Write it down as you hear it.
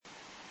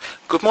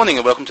Good morning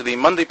and welcome to the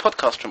Monday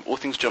podcast from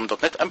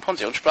allthingsgerman.net and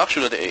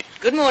pensionssprachschule.de.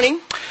 Good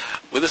morning.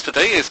 With us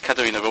today is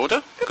Katharina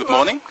Roder. Good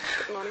morning.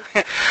 Good morning.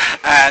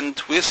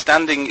 And we're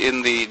standing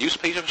in the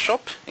newspaper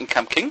shop in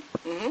Camp King.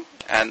 Mm-hmm.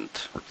 And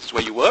this is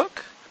where you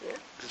work. Yeah.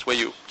 This is where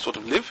you sort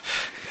of live,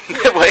 in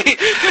a way.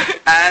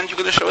 And you're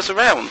going to show us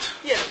around,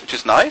 Yeah. which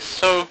is nice.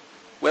 So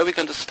where are we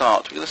going to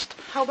start?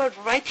 How about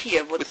right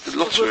here? With the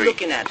what we're lottery.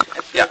 looking at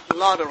the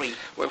lottery.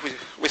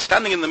 We're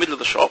standing in the middle of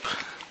the shop.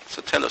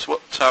 So tell us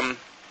what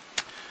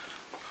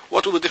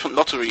are the different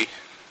lottery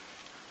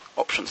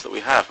options that we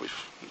have?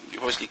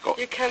 You've obviously got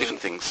different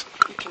things.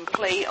 You can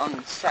play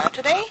on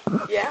Saturday.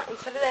 Yeah, on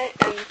Saturday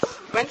and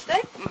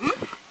Wednesday.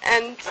 Mm-hmm.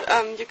 And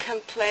you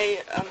can play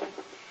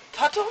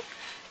Toto.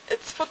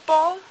 It's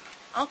football.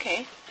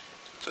 Okay.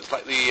 So it's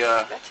like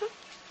the Better?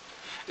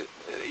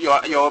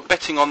 you're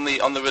betting on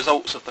the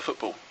results of the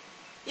football.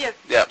 Yeah.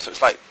 Yeah. So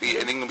it's like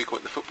in England we call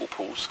it the football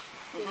pools.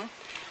 Mm-hmm.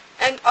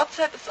 And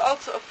outside is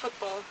also a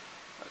football.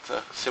 It's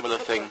a similar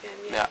thing. Game,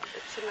 Yeah.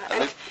 It's similar.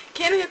 And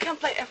Keno you can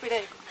play every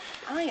day.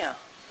 Ah, yeah.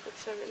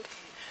 That's very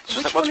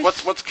interesting.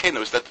 So what's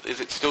Keno? Is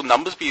it still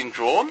numbers being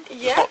drawn?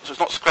 Yeah. It's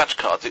not scratch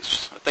cards.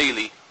 It's a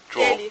daily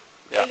draw. Daily.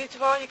 Yeah. Daily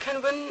draw. You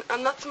can win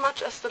not so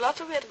much as the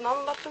lottery, the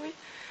normal lottery,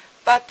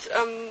 but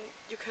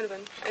you can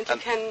win. And you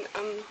can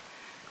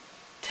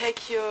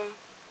take your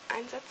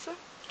Einsätze.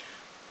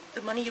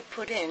 The money you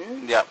put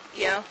in. Yeah.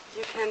 Yeah.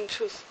 You can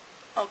choose.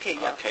 Okay.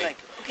 Yeah. Okay. Right.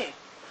 Okay.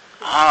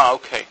 Ah,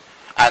 okay.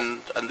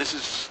 And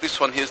this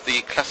one here's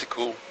the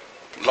classical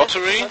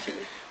lottery,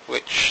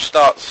 which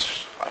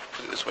starts, I'll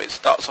put it this way, it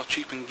starts off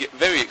cheap and get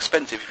very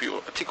expensive if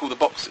you tick all the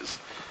boxes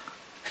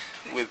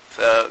with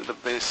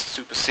the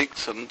Super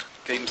 6 and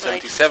Game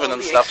 77 all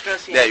and the stuff.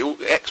 Extras, yeah. All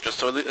the extras.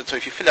 So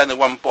if you fill out the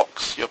one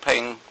box, you're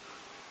paying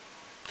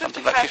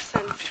something like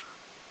 75.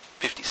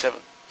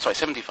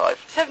 75.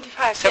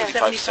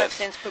 75 cents.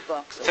 cents per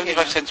box. Okay.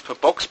 75 cents per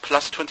box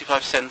plus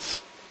 25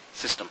 cents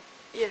system.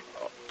 Yeah.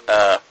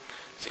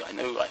 See, I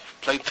know I've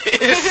played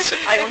this.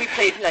 I only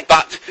played like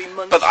but 3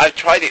 months. But I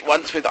tried it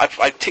once with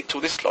I ticked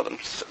all this lot and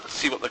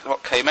see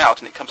what came out,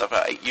 and it comes up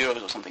about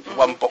 €8 or something for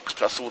one box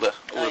plus all the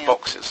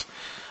boxes.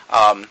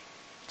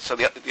 So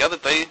the other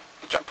day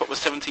the jackpot was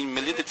 17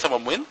 million. Did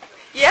someone win?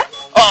 Yeah.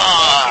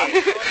 Ah!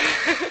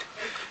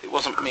 It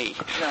wasn't me.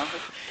 No.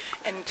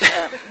 And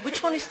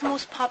which one is the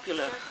most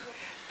popular?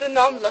 The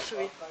normal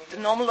lottery. The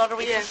normal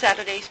lottery Yeah. for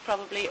Saturdays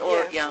probably,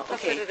 or for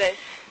okay. Saturday.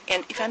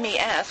 And if I may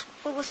ask,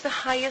 what was the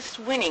highest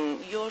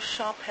winning your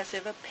shop has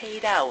ever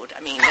paid out?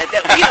 I mean,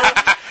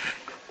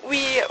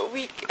 We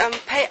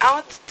pay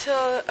out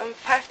till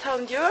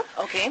 €5,000.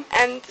 Okay.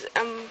 And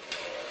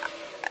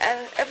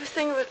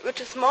everything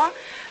which is more,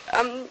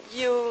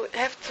 you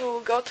have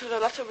to go to the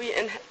lottery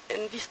in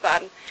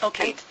Wiesbaden.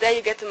 Okay. And there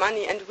you get the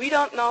money. And we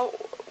don't know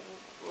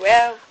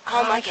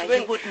how much yeah,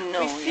 win. you wouldn't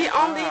know. We see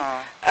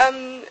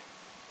only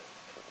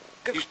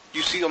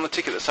You see on the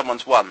ticket that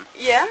someone's won.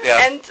 yeah.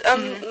 Yeah. And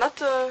not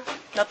the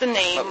Not the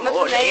name. Not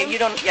or the name. You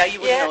don't. Yeah, you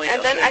wouldn't know it.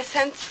 and then okay. I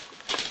sent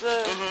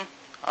the. Mhm.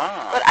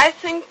 But I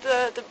think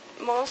the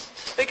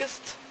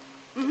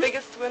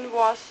biggest win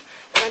was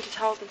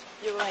 €20,000.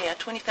 Oh yeah,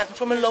 20,000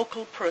 from a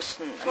local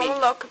person. I From mean, a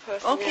local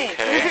person. okay.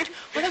 Okay. Good.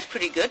 Well, that's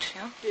pretty good.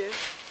 Yeah. Yeah.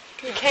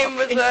 He came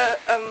with a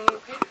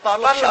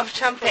Bottle of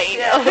champagne.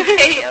 Yeah.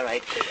 Okay. All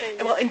right. Champagne,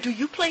 And, well, and do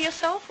you play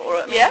yourself,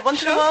 or Yeah,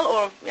 once in a sure. while,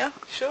 or yeah?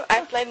 Sure,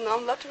 I played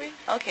normal lottery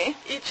Okay.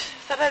 each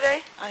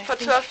Saturday I for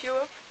think-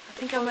 €12. I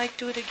think I might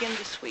do it again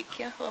this week.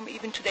 Yeah, or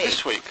even today.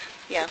 This week.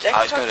 Yeah.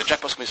 Jack- The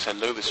jackpot's going to be so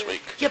low this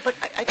week. Yeah, but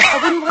I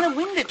wouldn't want to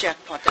win the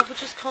jackpot. That would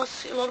just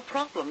cause a lot of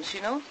problems,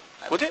 you know.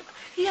 Would it?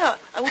 Yeah,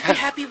 I would be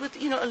happy with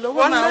a low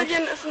 1 amount.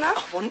 million is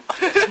enough.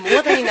 It's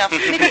more than enough.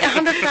 Maybe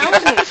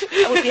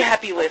 100,000 I would be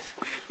happy with.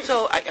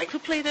 So I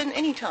could play then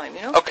any time,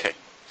 you know. Okay.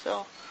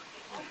 So,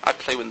 I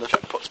play when the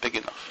jackpot's big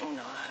enough. oh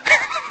no,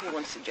 who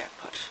wants the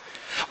jackpot?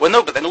 Well,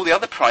 no, but then all the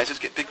other prizes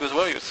get bigger as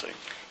well, you see.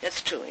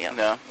 That's true, yeah.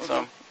 Yeah,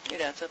 so,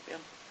 It adds up, yeah.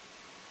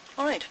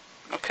 All right.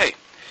 okay.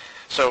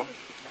 So,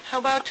 How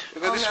about We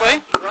go on this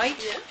way?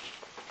 Right?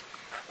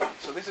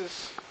 so this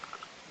is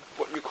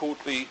what you call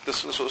the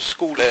sort of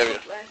school area.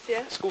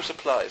 Yeah. School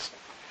supplies.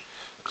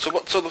 So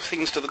what sort of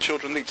things do the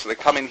children need? So they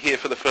come in here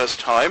for the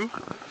first time,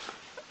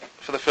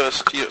 for the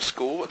first year at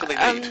school. What do they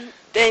need?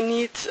 They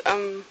need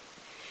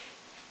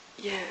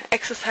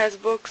exercise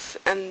books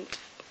and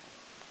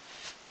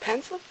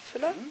pencil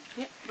filler,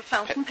 Yeah, the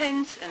fountain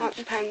pens and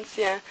fountain pens,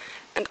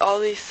 and all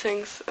these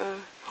things.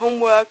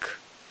 Homework,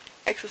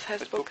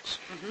 exercise books.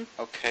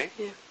 Okay.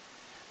 Yeah.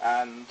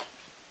 And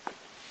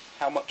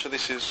how much of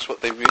this is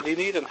what they really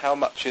need, and how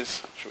much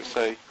is, shall we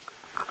say,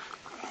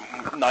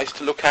 nice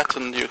to look at,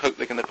 and you hope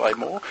they're going to buy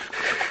more?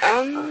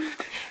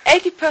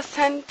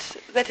 80%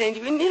 that they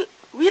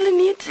really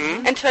need,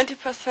 Mhm. and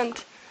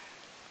 20%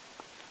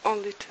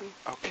 only to.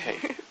 Okay.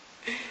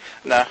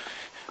 Now,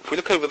 if we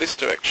look over this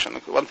direction,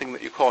 one thing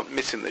that you can't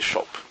miss in this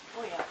shop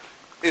oh yeah.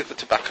 is the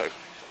tobacco.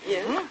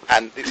 Yeah.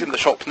 And it's in the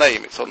shop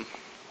name, it's in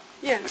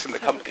the so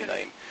company okay.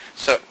 name.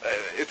 So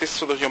is this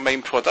sort of your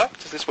main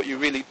product? Is this what you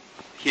really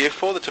here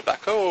for, the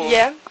tobacco? Or?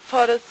 Yeah,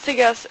 for the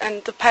cigars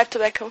and the pipe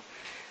tobacco.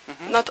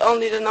 Not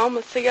only the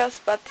normal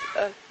cigarettes, but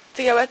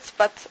cigarettes,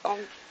 but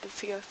the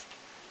cigarettes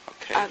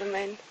Okay. are the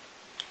main.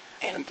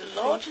 And the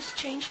law just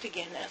changed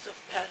again as of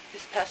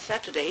this past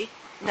Saturday.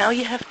 Now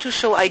you have to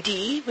show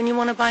ID when you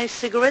want to buy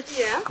cigarettes.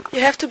 Yeah. You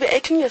have to be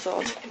 18 years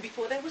old. And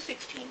before they were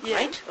 16, Yeah.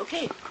 right?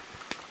 Okay.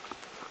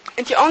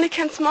 And you only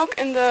can smoke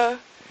in the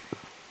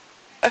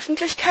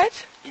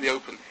Öffentlichkeit, In the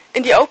open.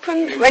 in the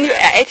open, when you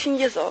are 18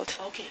 years old.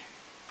 Okay.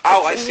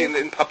 Oh, I It's see. in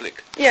In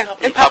public. Yeah,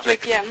 In in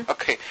public, yeah.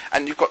 Okay.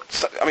 And you've got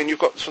sort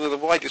of the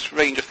widest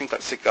range of things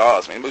like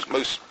cigars. I mean,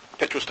 most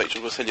petrol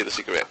stations will sell you the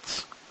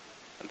cigarettes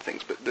and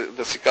things, but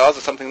the cigars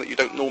are something that you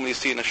don't normally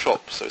see in a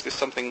shop. So is this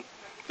something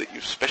that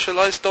you've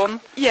specialised on?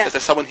 Yeah. Is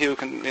there someone here who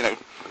can,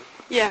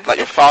 Yeah. like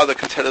your father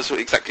can tell us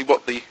exactly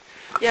what the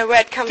Yeah, where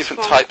it comes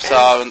different from. types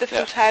are and-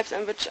 different yeah. types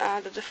and which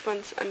are the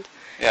difference. And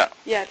yeah.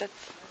 yeah, that's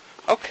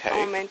Okay.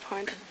 our main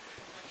point.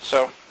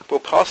 So we'll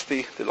pass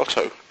the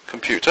lotto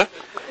computer.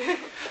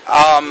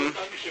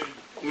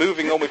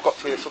 Moving on, we've got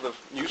to sort of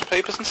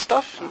newspapers and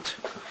stuff. And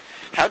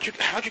how do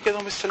you get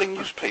on with selling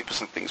newspapers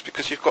and things?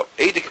 Because you've got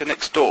Edeka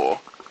next door,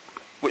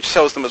 which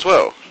sells them as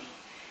well.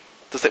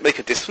 Does that make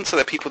a difference? Are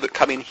there people that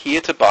come in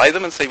here to buy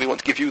them and say we want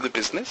to give you the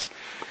business?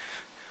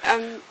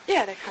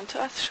 Yeah, they come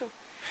to us, sure.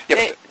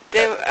 Yeah,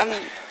 They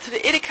to the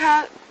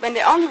Edeka, when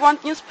they only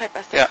want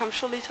newspapers, they Yeah. come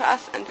surely to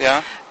us. And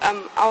Yeah.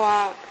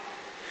 our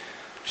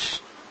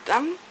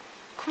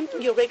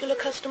Stammkunden, Your regular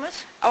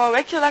customers? our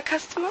regular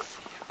customers,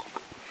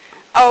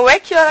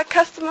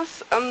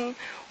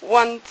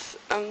 want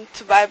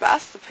to buy by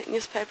us the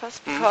newspapers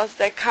because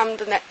they come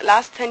the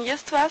last 10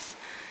 years to us,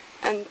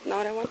 and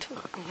now they want to.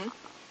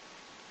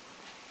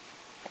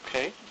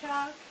 Okay.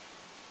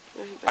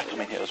 I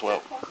come in here as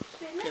well.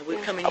 Yeah,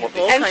 we're coming I here will for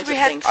all And kinds we of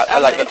had things. I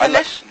like the that. I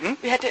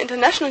like- we had the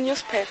international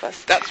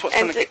newspapers. That's what's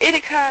and gonna the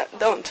Edeka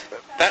don't.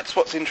 That's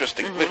what's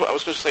interesting. What I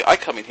was going to say, I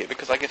come in here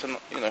because I get an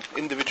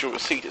individual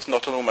receipt. It's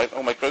not on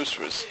all my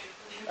groceries,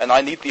 and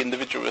I need the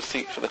individual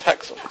receipt for the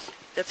tax office.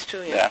 That's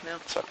true, Yeah. yeah. No.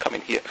 So I come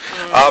in here.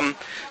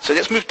 So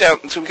let's move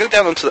down. So we go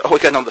down onto we're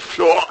going on the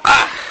floor.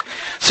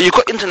 So you've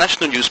got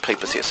international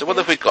newspapers here. So what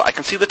have we got? I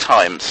can see the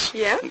Times,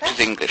 Yeah. which is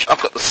English.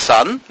 I've got the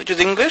Sun, which is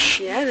English.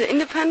 Yeah, the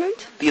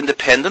Independent. The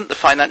Independent, the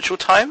Financial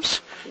Times.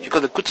 You've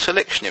got a good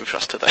selection in for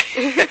us today.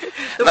 The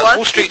That's Wall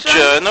Wall Street Street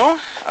Journal.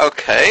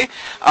 Okay.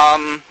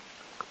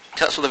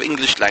 That's sort of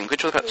English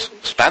language. What about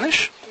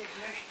Spanish?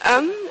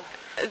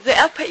 The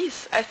El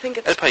País, I think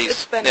it's, El País, it's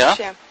Spanish, yeah.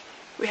 yeah.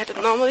 We had it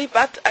normally,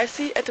 but I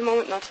see at the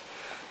moment not.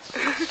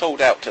 Sold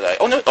out today.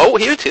 Oh no! Oh,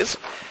 here it is.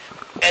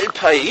 El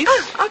País.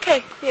 Ah,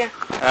 okay, yeah.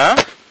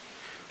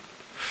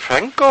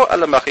 Franco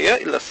Alamaria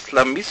y la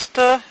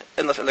islamista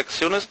en las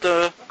elecciones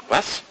de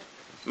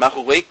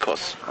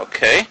Marruecos.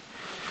 Okay.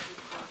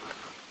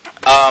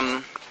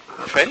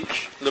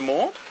 French, Le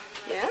Monde,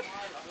 Yeah,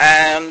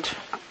 and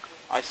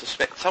I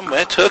suspect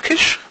somewhere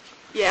Turkish.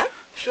 yeah,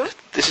 sure.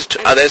 This is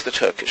there's the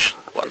Turkish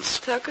ones.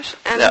 Turkish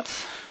and Yeah.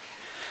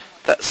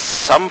 That's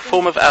some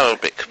form of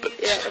Arabic, but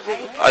Yeah.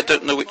 I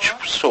don't know which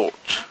sort.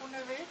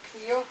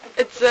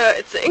 it's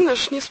an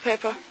English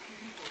newspaper.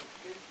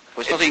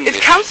 Well, it's not English.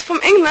 It comes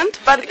from England,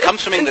 but It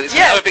comes from England. It's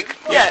yeah, an Arabic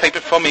yeah. newspaper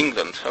from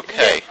England.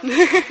 Okay.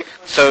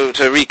 So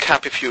to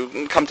recap, if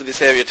you come to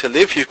this area to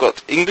live, you've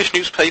got English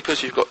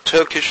newspapers, you've got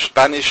Turkish,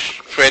 Spanish,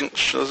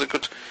 French. There's a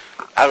good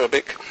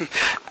Arabic.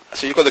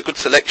 So you've got a good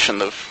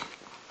selection of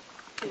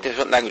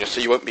different languages,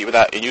 so you won't be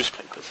without your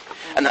newspapers.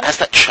 And has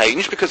that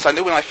changed? Because I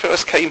know when I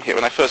first came here,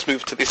 when I first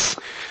moved to this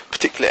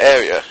particular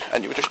area,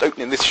 and you were just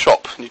opening this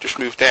shop, and you just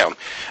moved down,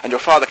 and your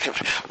father came,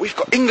 we've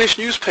got English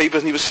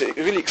newspapers, and he was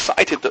really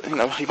excited that,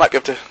 he might be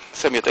able to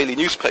send me a daily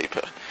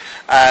newspaper.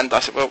 And I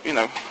said, well,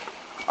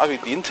 I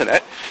read the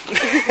internet.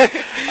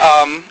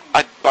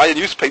 I'd buy a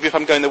newspaper if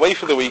I'm going away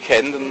for the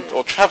weekend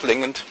or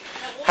travelling and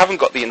haven't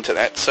got the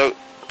internet. So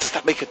does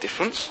that make a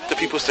difference? Do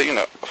people say,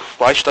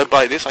 why should I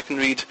buy this? I can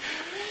read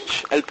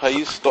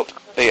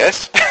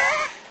elpais.es.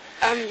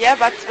 Yeah,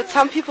 but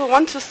some people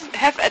want to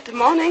have at the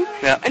morning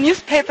Yeah. a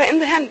newspaper in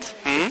the hand.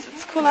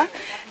 It's cooler.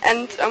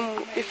 And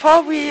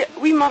before we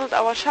remodeled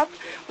our shop,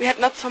 we had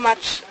not so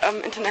much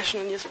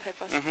international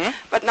newspapers.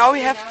 But now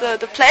we have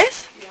the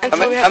place, and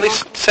so we have And they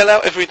more. sell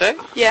out every day?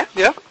 Yeah.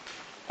 Yeah?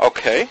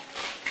 Okay.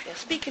 Yeah,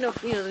 speaking of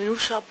the new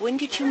shop, when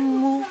did you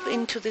move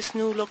into this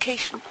new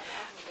location?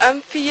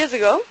 4 years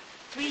ago.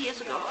 3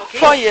 years ago. Okay.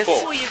 4 years.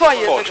 Four. 4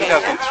 years ago.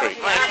 2003.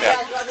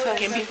 Yeah.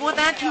 Okay, and before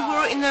that you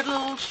were in a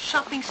little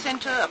shopping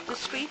center up the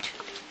street?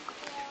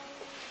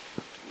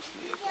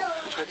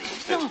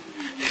 No.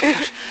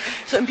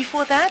 So and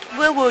before that,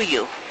 where were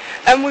you?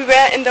 We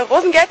were in the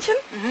Rosengärtchen,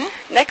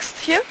 next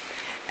here,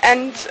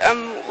 and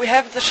we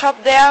have the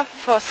shop there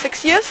for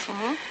 6 years.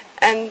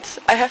 And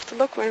I have to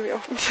look when we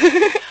opened.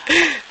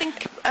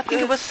 I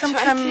think it was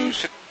sometime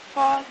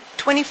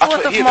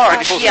 24th of here, the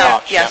March. 24th of Yeah,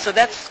 March, yeah. yeah. So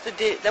that's the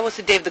day. That was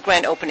the day of the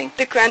grand opening.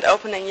 The grand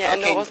opening, yeah, in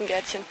the Okay.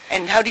 Rosengärtchen.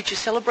 And how did you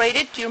celebrate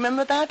it? Do you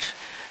remember that?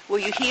 Were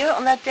you here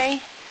on that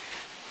day?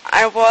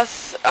 I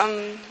was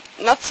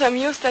not so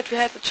amused that we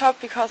had the shop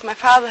because my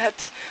father had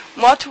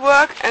more to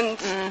work, and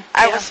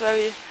I yeah. was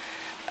very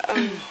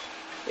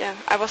Yeah,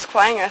 I was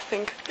crying, I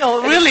think.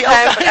 Oh, at really? this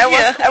time, Oh, but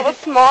yeah. I was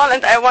small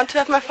and I want to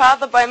have my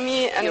father by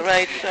me. And You're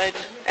right.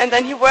 And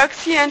then he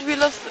works here and we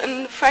live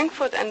in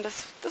Frankfurt, and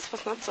this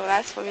was not so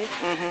nice for me.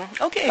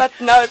 Mm-hmm. Okay. But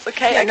now it's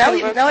okay. yeah, I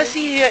can work now I here.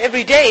 see you here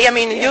every day. I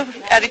mean, your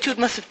attitude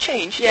must have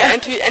changed. Yeah,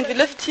 and we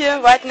lived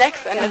here right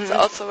next, and it's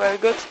also very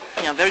good.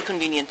 Yeah, very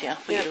convenient,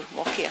 for you to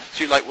walk here.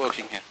 Do you like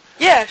working here?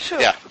 Yeah, sure.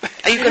 Yeah.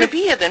 Are you going to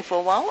be here then for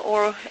a while,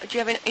 or do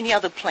you have any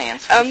other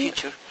plans for the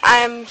future?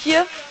 I'm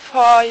here for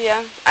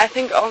I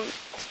think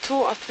 2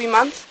 or 3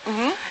 months,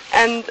 Mm-hmm.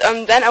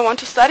 and then I want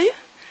to study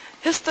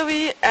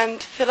history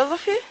and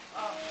philosophy,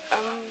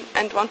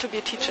 and want to be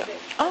a teacher.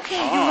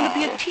 Okay, you want to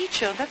be a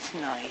teacher. That's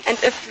nice. And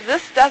if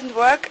this doesn't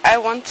work, I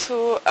want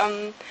to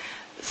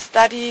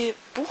study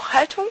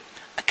Buchhaltung.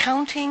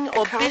 Accounting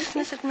or Accounting?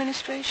 business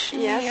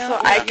administration? Yeah, so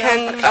I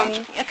can,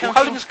 Accounting. accounting.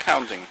 How is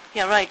counting?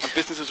 Yeah, right.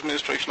 Business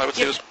administration, I would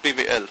say, Yeah. was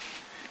BVL.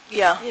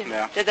 Yeah,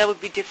 Yeah. that would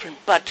be different.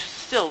 But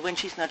still, when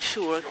she's not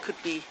sure, it could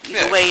be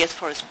either Yeah. way as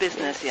far as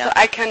business. So Yeah.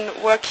 I can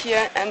work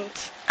here and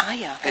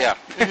Yeah. Yeah.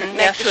 Mhm,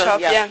 Make the sure. shop,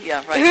 Yeah,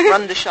 yeah. right.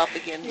 Run the shop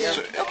again. Yeah.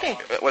 So, Okay.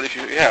 Well,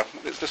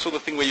 it's the sort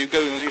of thing where you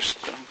go and you say,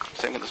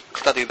 I'm going to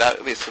study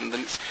this, and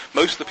then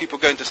most of the people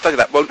going to study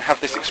that won't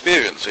have this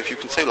experience. So if you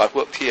can say, well, I've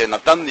worked here and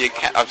I've done the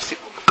account,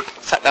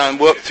 sat down and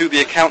worked through the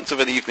accounts of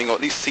an evening, or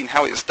at least seen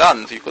how it's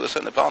done, so you've got a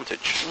certain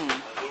advantage.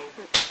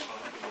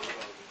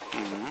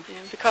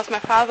 because my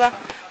father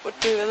would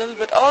be a little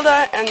bit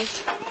older, and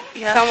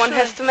Yeah, someone sure.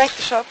 has to make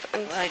the shop.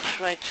 And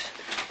Right.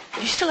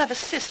 You still have a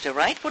sister,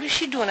 right? What is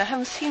she doing? I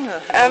haven't seen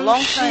her in a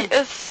long she time.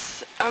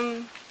 is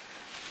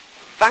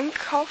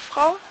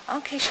Bankkauffrau.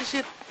 Okay, she's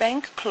a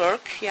bank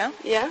clerk, yeah?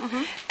 Yeah,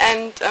 Mhm.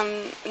 and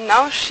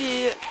now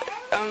she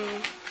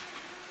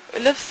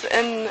lives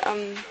in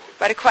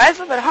by the Kreise,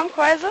 by the Home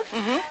Kreise.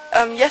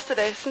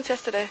 Since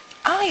yesterday.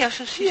 Ah, yeah,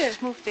 so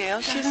she's moved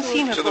there. She hasn't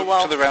seen her To for a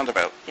while. the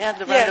roundabout. Yeah,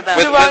 the Yeah. roundabout.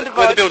 With- Where the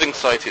roundabout. building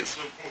site is.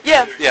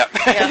 Yeah. Yeah.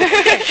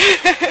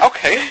 Yeah.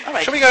 Okay. All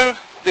right. Shall we go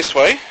this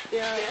way?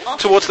 Yeah.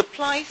 Towards the-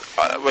 supplies.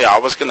 I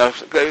was going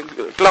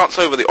to glance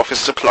over the office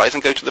supplies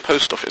and go to the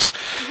post office.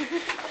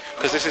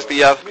 Because this is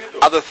the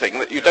other thing,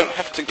 that you don't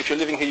have to, if you're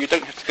living here, you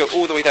don't have to go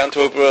all the way down to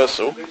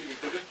Oberursel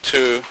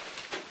to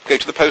go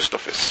to the post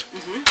office.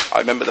 I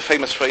remember the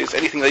famous phrase,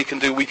 anything they can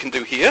do, we can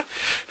do here.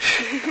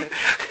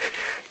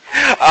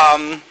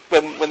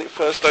 When it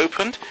first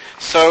opened.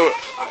 So,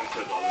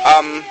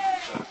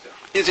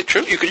 is it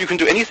true? You can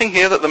do anything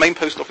here that the main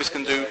post office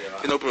can do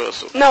in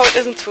Oberursel? No, it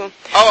isn't true.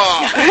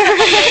 Oh!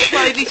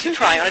 Well, at least you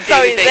try on a daily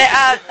Sorry, basis. there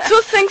are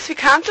 2 things we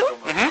can't do.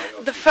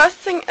 The first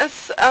thing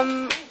is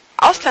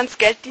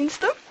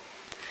Auslandsgelddienste.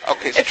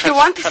 Okay, so If you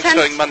want to send-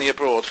 transferring money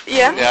abroad.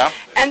 Yeah. Yeah.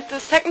 And the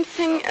second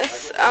thing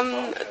is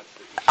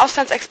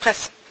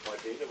Auslandsexpress.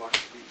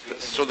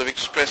 Sort of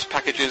express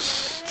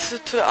packages. To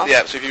the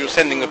Yeah, so if you're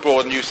sending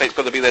abroad and you say it's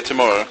got to be there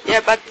tomorrow. Yeah,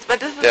 but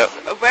this is Yeah.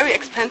 very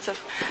expensive.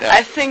 Yeah.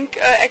 I think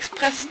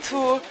express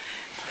to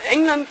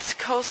England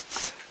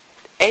costs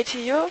 80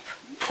 Europe.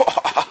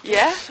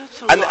 Yeah.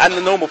 That's a and lot. and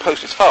the normal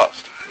post is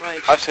fast.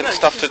 Right. I've sent No,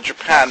 stuff it's to just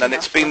Japan fast and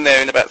it's enough. been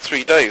there in about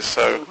 3 days,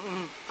 so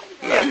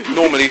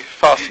normally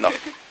fast enough.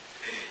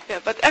 Yeah,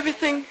 but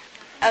everything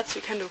else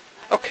you can do.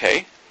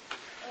 Okay.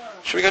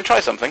 Should we go and try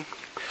something?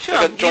 Sure.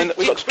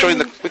 We've got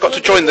to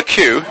join the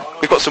queue.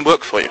 We've got some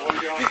work for you.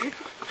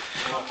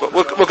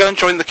 We'll go and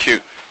join the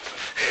queue.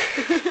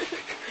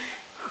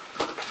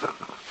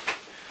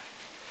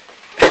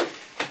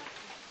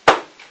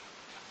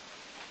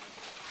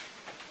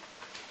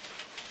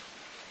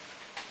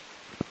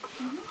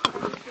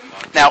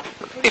 Now,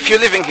 if you're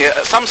living here,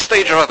 at some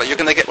stage or other, you're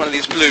going to get one of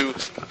these blue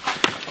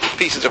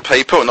pieces of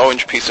paper, or an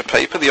orange piece of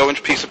paper. The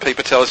orange piece of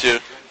paper tells you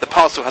the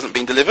parcel hasn't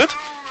been delivered,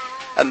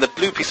 and the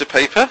blue piece of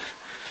paper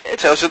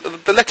tells you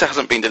that the letter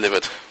hasn't been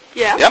delivered.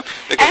 Yeah. Yeah?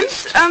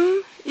 Because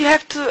And you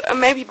have to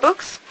maybe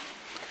books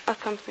or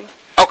something.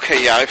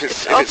 okay, yeah, if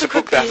it's also a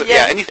book could be, that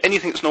yeah.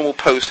 anything that's normal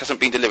post hasn't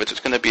been delivered, so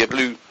it's going to be a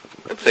blue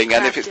A blue thing,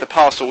 and card, if it's yeah. the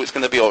parcel, it's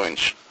going to be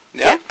orange.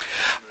 Yeah.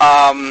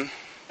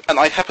 And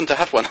I happen to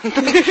have one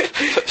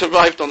that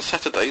arrived on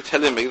Saturday,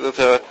 telling me that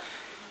a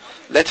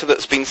letter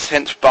that's been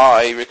sent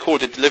by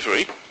recorded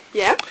delivery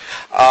Yeah.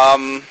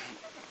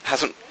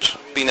 hasn't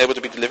been able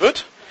to be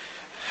delivered.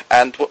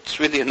 And what's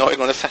really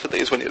annoying on a Saturday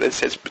is when it then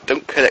says, but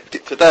don't collect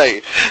it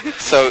today.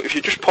 So if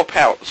you just pop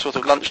out sort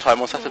of lunchtime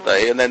on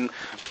Saturday and then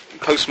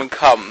postman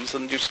comes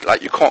and you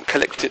can't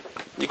collect it,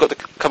 you've got to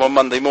come on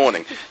Monday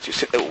morning. So you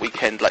sit there all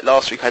weekend. Like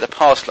last week I had a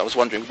parcel, I was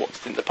wondering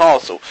what's in the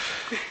parcel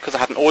because I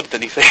hadn't ordered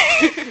anything.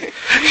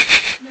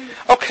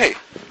 Okay.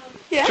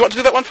 Yeah. Do you want to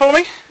do that one for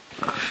me?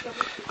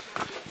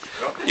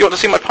 You want to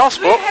see my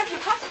passport? Do you have your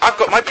passport? I've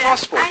got my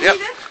passport, I yep.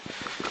 need it.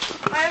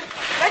 My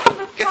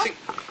regular Getting-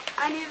 passport,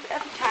 I need it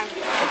every time.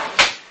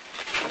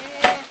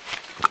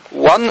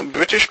 One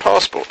British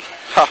passport.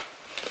 Ha.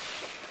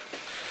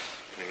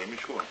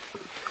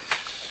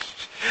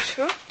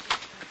 Sure.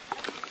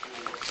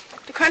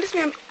 Du könntest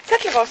mir einen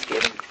Zettel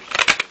rausgeben.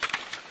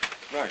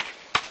 Right.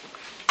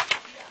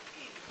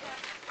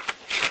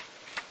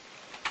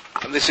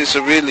 And this is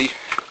a really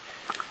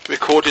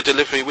recorded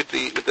delivery with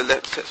the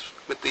letters,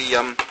 with the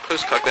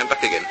postcard going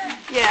back again.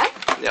 Yeah.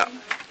 Yeah.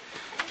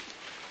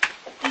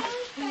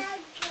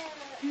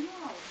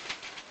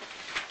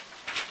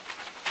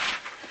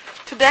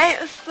 Today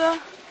is the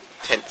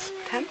 10th.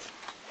 10th.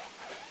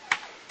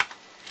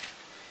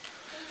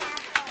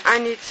 I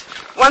need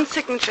one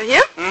signature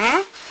here.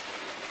 Mm-hmm.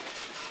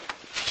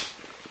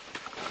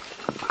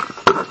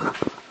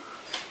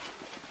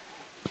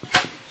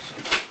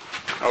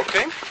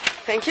 Okay.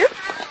 Thank you.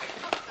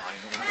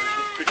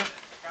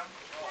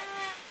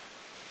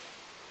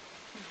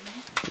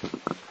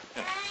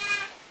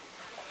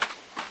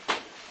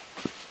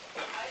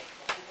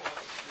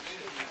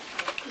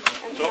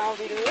 And now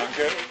we do it.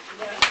 Danke.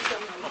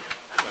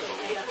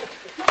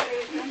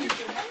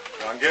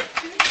 Danke.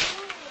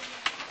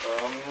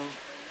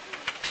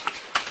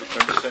 Du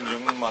könntest den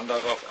jungen Mann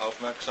darauf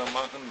aufmerksam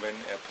machen, wenn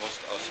er Post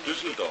aus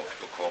Düsseldorf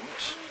bekommt,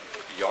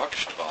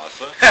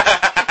 Yorkstraße.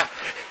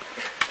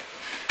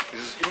 Es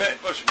ist immer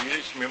etwas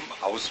schwierig mit dem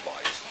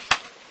Ausweis.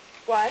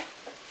 Why?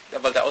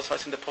 Ja, weil der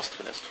Ausweis in der Post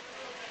drin ist.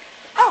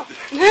 Oh.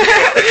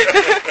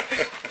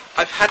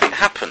 I've had it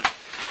happen.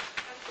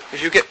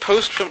 If you get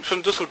post from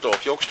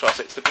Düsseldorf, Yorkstraße,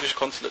 it's the British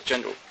Consulate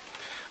General,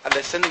 and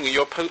they're sending you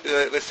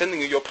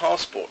your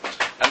passport,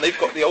 and they've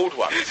got the old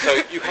one, so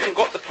you haven't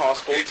got the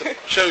passport to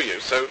show you.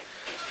 So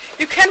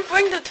You can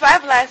bring the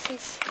driver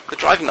license. the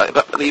driving license,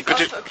 but the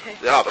British, also okay.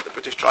 yeah, but the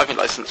British driving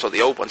license or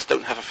the old ones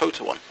don't have a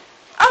photo on.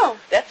 Oh,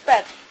 that's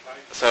bad.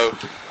 So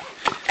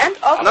And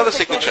also Another the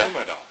signature.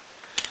 Immer da.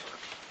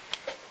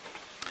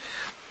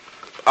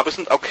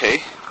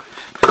 Okay.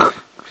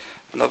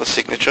 Another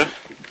signature.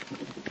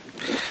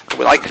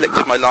 When I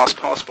collected my last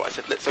passport, I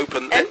said, let's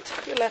open And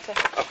your letter.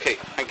 Okay,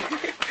 thank you.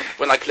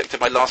 When I collected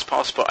my last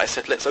passport, I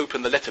said, let's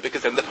open the letter,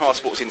 because then the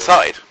passport's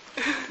inside.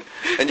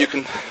 And you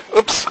can,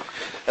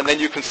 and then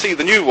you can see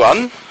the new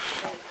one,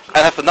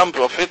 and have the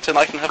number of it, and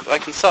I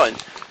can sign.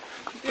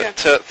 Yeah.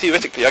 But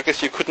theoretically, I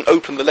guess you couldn't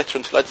open the letter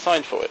until I'd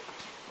signed for it.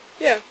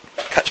 Yeah.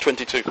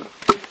 Catch-22.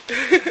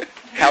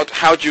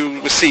 How do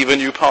you receive a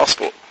new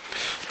passport?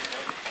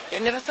 I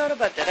never thought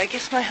about that. I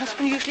guess my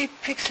husband usually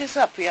picks his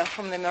up,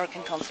 from the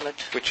American consulate.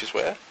 Which is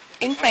where?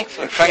 In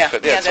Frankfurt. In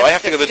Frankfurt, yeah. So I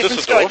have to go to that's a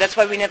different Düsseldorf. story. That's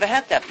why we never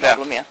had that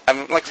problem, yeah.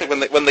 And like I said,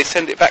 when they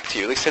send it back to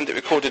you, they send it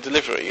recorded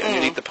delivery, and you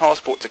need the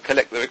passport to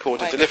collect the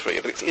recorded Right. delivery,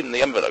 but it's in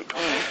the envelope.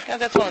 Yeah,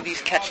 that's one of these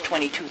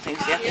catch-22 things,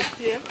 yeah.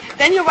 Yeah.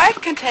 Then your wife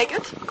can take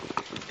it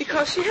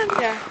because she has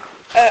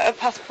a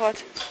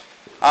passport.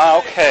 Ah,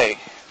 okay.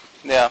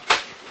 Yeah.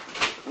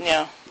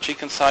 Yeah, She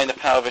can sign a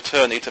power of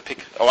attorney to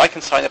pick, or I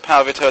can sign a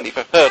power of attorney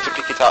for her to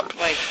pick it up.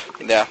 right.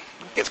 Yeah,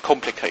 it's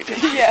complicated.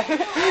 Yeah.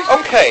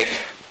 Okay,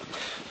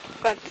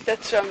 But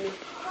that's Germany.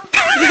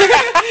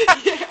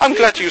 I'm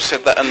glad you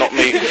said that and not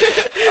me.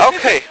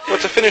 Okay, well,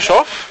 to finish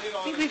off,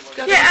 I think we've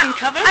got Yeah, everything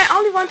covered. I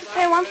only want to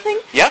say one thing.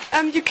 yeah,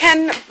 You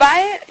can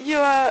buy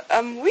your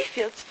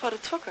refills for the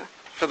Drucker.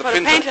 for the For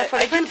the printer. painter, for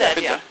the I do printer.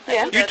 that, yeah.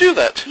 Yeah. You do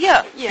that?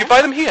 Yeah, Yeah. You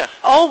buy them here?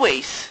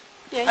 always.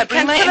 Yeah, I you bring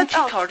can my fill it empty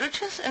out.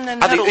 cartridges and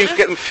then And that you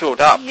get them filled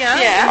up? Yeah,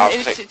 Yeah.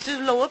 and it's a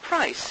lower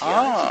price.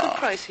 Yeah, it's a Ah. good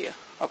price here.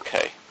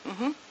 Okay.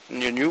 hmm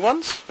And your new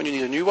ones? When you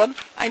need a new one?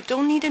 I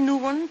don't need a new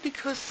one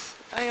because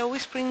I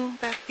always bring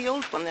back the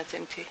old one that's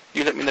empty.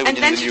 You let me know when And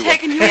you then need a you new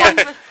take a one. new one.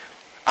 With,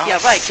 Ah, Yeah,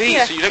 right. See,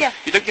 Yeah, so you don't, yeah.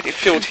 you don't get it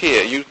filled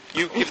here. You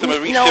give them a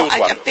No, refilled I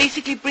one.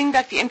 basically bring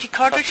back the empty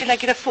cartridge and I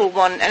get a full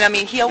one. And I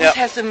mean, he always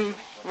Yeah. has them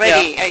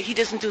ready. He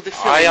doesn't do the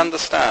filling. I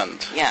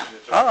understand. Yeah.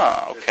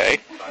 Ah, okay.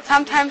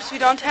 sometimes we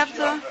don't have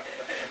the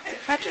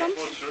fat ones,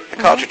 The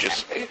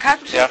cartridges.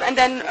 cartridges, Yeah. and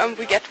then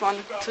we get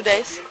one 2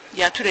 days.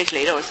 Yeah, 2 days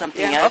later or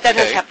something. Yeah. Yeah. That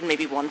has Okay. happened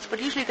maybe once, but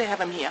usually they have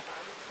them here.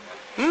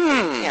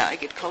 Hmm. Yeah, I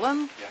get color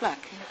and black.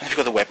 Have you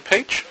got a web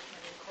page?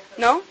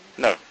 No,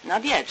 No.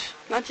 Not yet.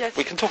 not yet.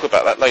 We can talk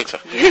about that later.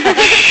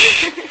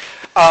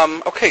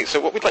 Okay, so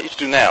what we'd like you to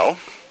do now,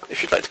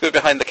 if you'd like to go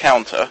behind the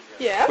counter,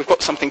 Yeah. we've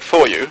got something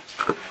for you.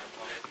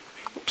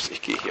 Oops,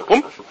 ich gehe hier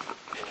rum.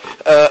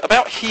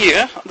 About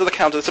here, under the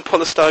counter, there's a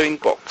polystyrene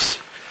box.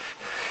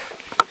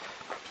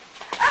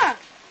 Ah,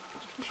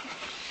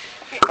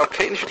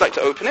 Okay, and if you'd like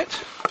to open it,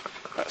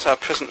 that's our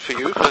present for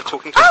you for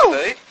talking to us Oh.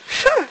 today.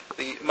 sure.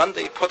 The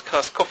Monday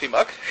Podcast coffee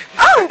mug.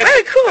 Oh,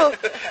 very cool.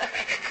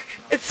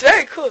 It's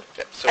very cool.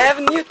 Yeah, so I have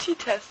a new tea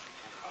test.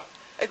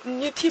 A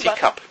new tea bottle.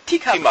 teacup.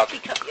 Teacup. Tea mug.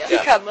 Yeah.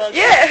 Teacup.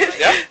 Yeah.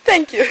 Yeah?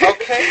 Thank you.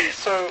 Okay,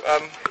 so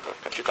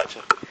perhaps you'd like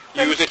to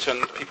use it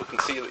and people can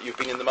see that you've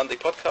been in the Monday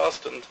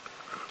Podcast and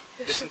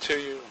listen to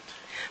you.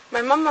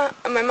 My mom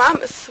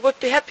would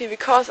be happy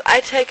because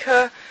I take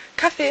her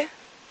coffee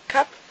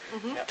cup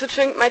to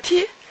drink my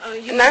tea,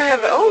 You and I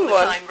have her own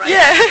one. Time, right?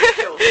 Yeah.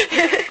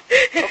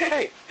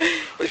 Okay.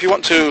 Well, if you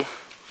want to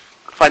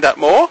find out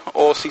more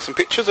or see some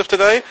pictures of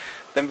today,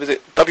 then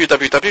visit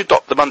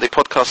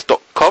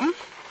www.themondaypodcast.com,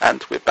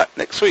 and we're back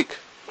next week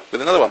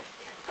with another one.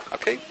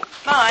 Okay,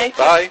 Bye.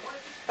 bye.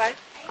 Bye.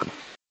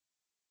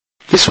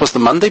 This was the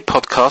Monday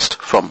Podcast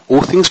from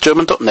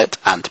allthingsgerman.net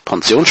and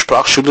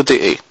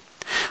pensionssprachschule.de.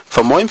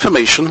 For more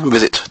information,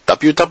 visit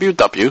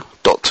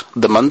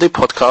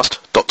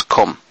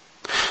www.themondaypodcast.com.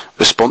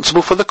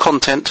 Responsible for the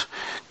content,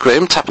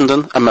 Graham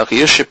Tappenden and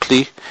Maria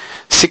Shipley,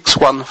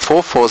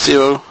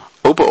 61440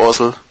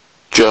 Oberursel,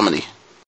 Germany.